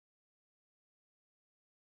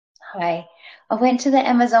Hi. I went to the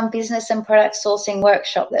Amazon Business and Product Sourcing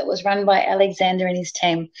workshop that was run by Alexander and his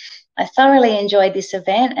team. I thoroughly enjoyed this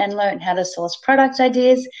event and learned how to source product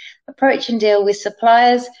ideas, approach and deal with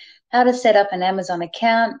suppliers, how to set up an Amazon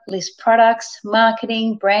account, list products,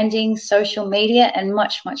 marketing, branding, social media, and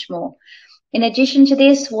much, much more. In addition to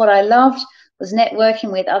this, what I loved was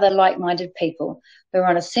networking with other like-minded people who are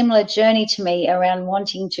on a similar journey to me around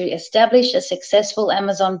wanting to establish a successful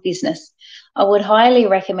Amazon business. I would highly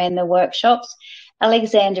recommend the workshops.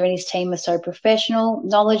 Alexander and his team are so professional,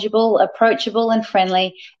 knowledgeable, approachable, and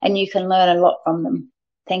friendly, and you can learn a lot from them.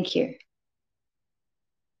 Thank you.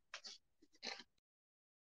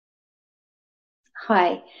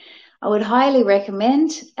 Hi. I would highly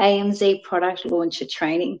recommend AMZ Product Launcher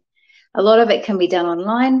Training. A lot of it can be done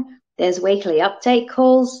online. There's weekly update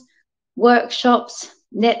calls, workshops,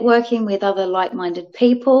 networking with other like-minded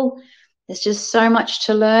people. There's just so much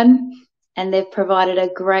to learn, and they've provided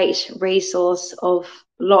a great resource of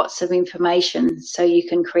lots of information so you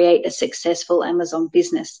can create a successful Amazon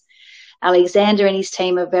business. Alexander and his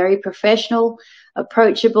team are very professional,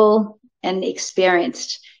 approachable, and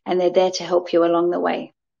experienced, and they're there to help you along the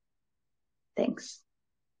way. Thanks.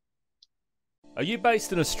 Are you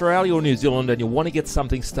based in Australia or New Zealand and you want to get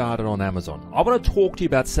something started on Amazon? I want to talk to you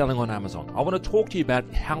about selling on Amazon. I want to talk to you about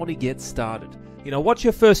how to get started. What's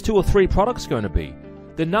your first 2 or 3 products going to be?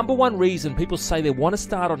 The number one reason people say they want to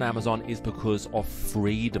start on Amazon is because of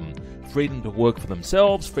freedom. Freedom to work for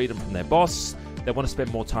themselves, freedom from their boss. They want to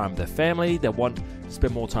spend more time with their family. They want to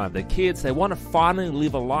spend more time with their kids. They want to finally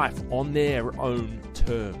live a life on their own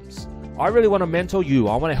terms. I really want to mentor you.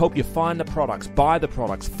 I want to help you find the products, buy the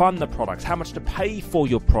products, fund the products, how much to pay for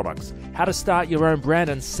your products, how to start your own brand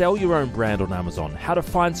and sell your own brand on Amazon, how to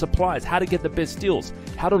find suppliers, how to get the best deals,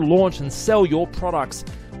 how to launch and sell your products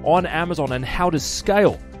on Amazon, and how to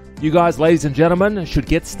scale. You guys, ladies and gentlemen, should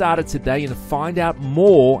get started today and find out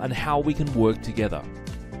more on how we can work together.